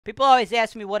People always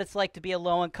ask me what it's like to be a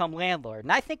low-income landlord,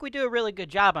 and I think we do a really good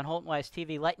job on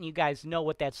HoltonWiseTV letting you guys know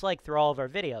what that's like through all of our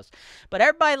videos. But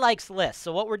everybody likes lists,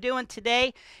 so what we're doing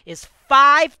today is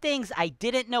 5 things I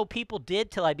didn't know people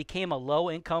did till I became a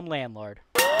low-income landlord.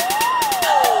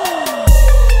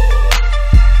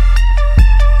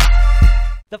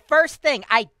 The first thing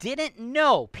I didn't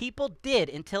know people did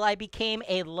until I became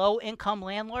a low-income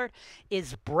landlord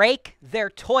is break their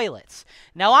toilets.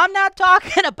 Now, I'm not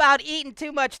talking about eating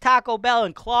too much Taco Bell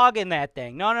and clogging that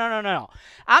thing. No, no, no, no.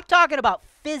 I'm talking about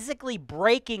physically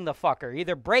breaking the fucker,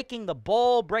 either breaking the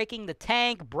bowl, breaking the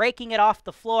tank, breaking it off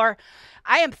the floor.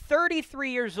 I am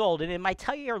 33 years old, and in my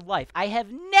entire life, I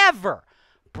have never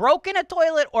broken a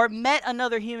toilet or met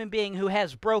another human being who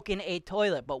has broken a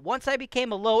toilet. But once I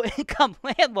became a low-income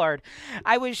landlord,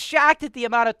 I was shocked at the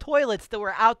amount of toilets that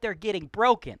were out there getting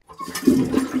broken.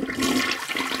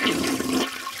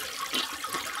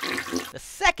 The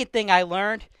second thing I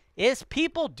learned is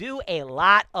people do a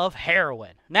lot of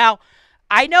heroin. Now,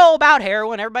 I know about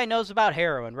heroin. Everybody knows about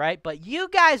heroin, right? But you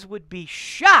guys would be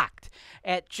shocked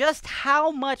at just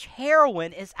how much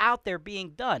heroin is out there being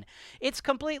done. It's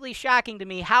completely shocking to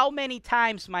me how many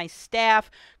times my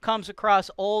staff comes across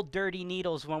old dirty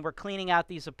needles when we're cleaning out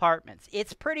these apartments.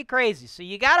 It's pretty crazy. So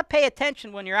you got to pay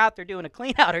attention when you're out there doing a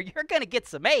clean out or you're going to get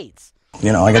some AIDS.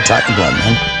 You know, I got Titan blood,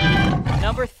 man.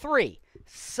 Number 3,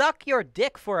 suck your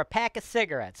dick for a pack of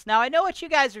cigarettes. Now, I know what you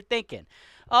guys are thinking.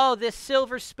 Oh, this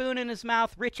silver spoon in his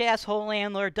mouth, rich asshole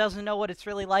landlord doesn't know what it's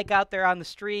really like out there on the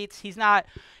streets. He's not,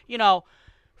 you know,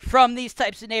 from these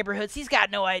types of neighborhoods. He's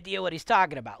got no idea what he's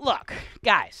talking about. Look,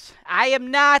 guys, I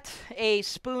am not a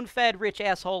spoon-fed rich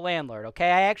asshole landlord, okay?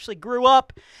 I actually grew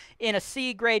up in a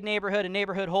C-grade neighborhood, a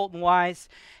neighborhood Holton Wise,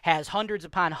 has hundreds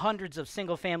upon hundreds of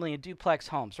single-family and duplex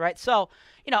homes, right? So,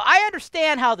 you know, I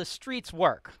understand how the streets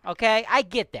work, okay? I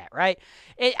get that, right?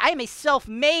 I am a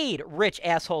self-made rich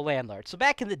asshole landlord. So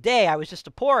back in the day, I was just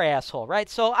a poor asshole, right?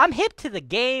 So I'm hip to the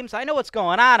games. I know what's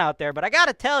going on out there, but I got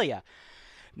to tell you,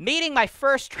 meeting my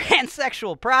first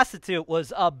transsexual prostitute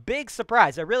was a big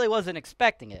surprise. I really wasn't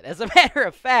expecting it. As a matter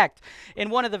of fact, in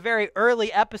one of the very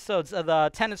early episodes of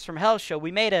the Tenants from Hell show, we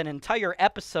made an entire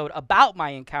episode about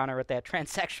my encounter with that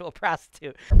transsexual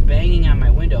prostitute. Banging on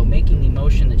my window, making the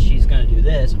motion that she's going to do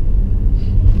this.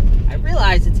 I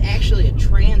realize it's actually a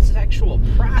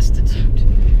transsexual prostitute.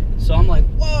 So I'm like,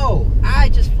 whoa, I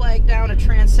just flagged down a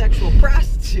transsexual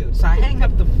prostitute. So I hang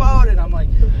up the phone and I'm like,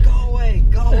 go away,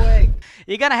 go away.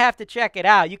 You're going to have to check it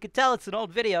out. You can tell it's an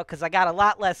old video because I got a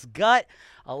lot less gut,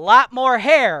 a lot more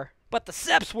hair, but the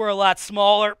steps were a lot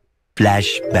smaller.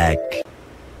 Flashback.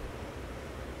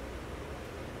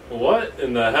 What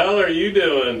in the hell are you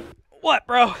doing? What,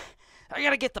 bro? I got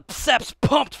to get the steps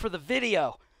pumped for the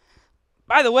video.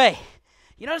 By the way,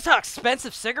 you notice how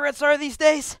expensive cigarettes are these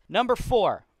days? Number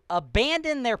 4,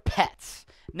 abandon their pets.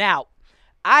 Now,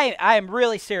 I am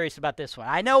really serious about this one.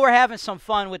 I know we're having some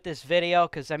fun with this video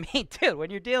because, I mean, dude, when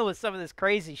you're dealing with some of this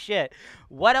crazy shit,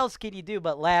 what else can you do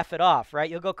but laugh it off, right?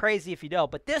 You'll go crazy if you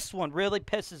don't. But this one really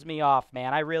pisses me off,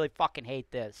 man. I really fucking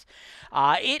hate this.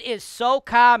 It is so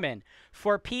common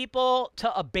for people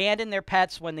to abandon their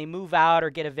pets when they move out or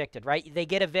get evicted, right? They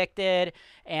get evicted,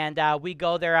 and we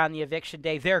go there on the eviction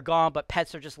day. They're gone, but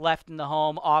pets are just left in the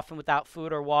home, often without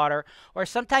food or water. Or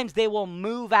sometimes they will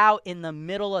move out in the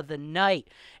middle of the night,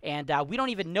 and we don't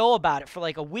even know about it for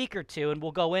like a week or two, and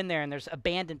we'll go in there, and there's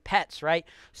abandoned pets, right?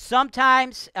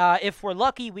 Sometimes, if we're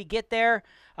lucky, we get there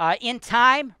in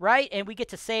time, right? And we get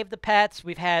to save the pets.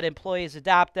 We've had employees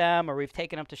adopt them, or we've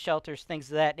taken them to shelters, things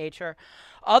of that nature.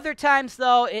 Other times,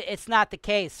 though, it's not the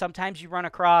case. Sometimes you run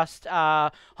across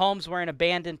homes where an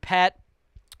abandoned pet,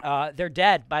 they're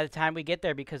dead by the time we get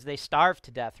there because they starved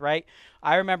to death, right?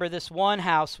 I remember this one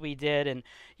house we did, and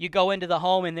you go into the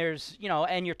home, and there's, you know,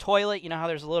 and your toilet, you know how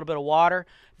there's a little bit of water?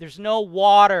 There's no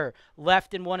water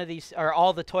left in one of these, or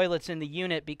all the toilets in the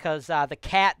unit because the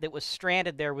cat that was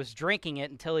stranded there was drinking it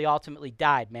until he ultimately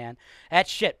died, man. That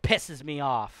shit pisses me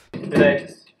off.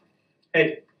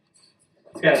 Hey,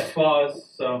 it's got claws,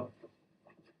 so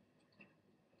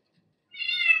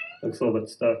looks a little bit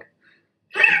stuck.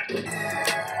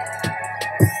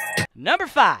 Number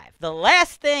 5, the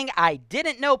last thing I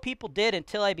didn't know people did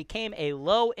until I became a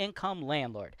low-income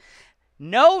landlord.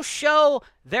 No-show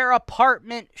their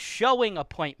apartment showing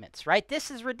appointments, right? This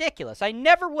is ridiculous. I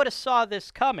never would have saw this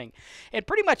coming. And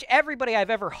pretty much everybody I've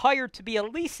ever hired to be a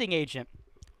leasing agent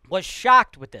was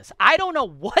shocked with this. I don't know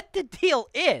what the deal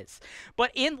is,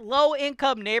 but in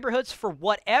low-income neighborhoods, for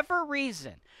whatever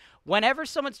reason, whenever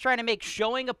someone's trying to make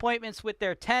showing appointments with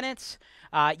their tenants,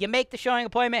 you make the showing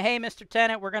appointment. Hey, Mr.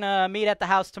 Tenant, we're going to meet at the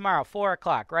house tomorrow, 4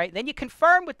 o'clock, right? Then you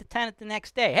confirm with the tenant the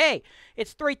next day. Hey,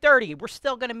 it's 3:30. We're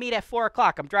still going to meet at 4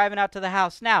 o'clock. I'm driving out to the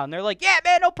house now. And they're like, yeah,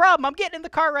 man, no problem. I'm getting in the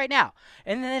car right now.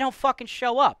 And then they don't fucking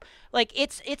show up. Like,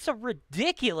 it's a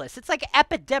ridiculous. It's like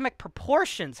epidemic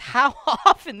proportions how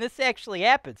often this actually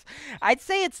happens. I'd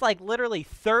say it's like literally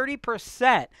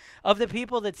 30% of the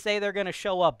people that say they're going to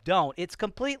show up don't. It's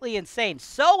completely insane.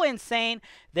 So insane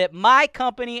that my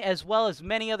company, as well as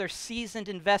many other seasoned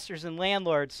investors and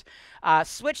landlords,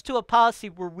 switched to a policy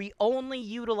where we only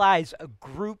utilize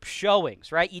group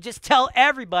showings, right? You just tell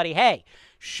everybody, hey,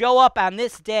 show up on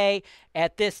this day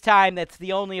at this time. That's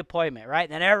the only appointment, right?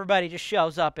 And then everybody just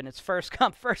shows up, and it's first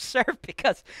come, first served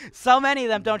because so many of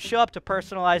them don't show up to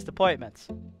personalized appointments.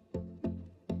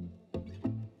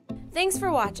 Thanks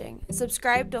for watching.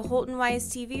 Subscribe to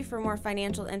HoltonWiseTV for more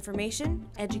financial information,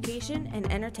 education, and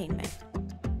entertainment.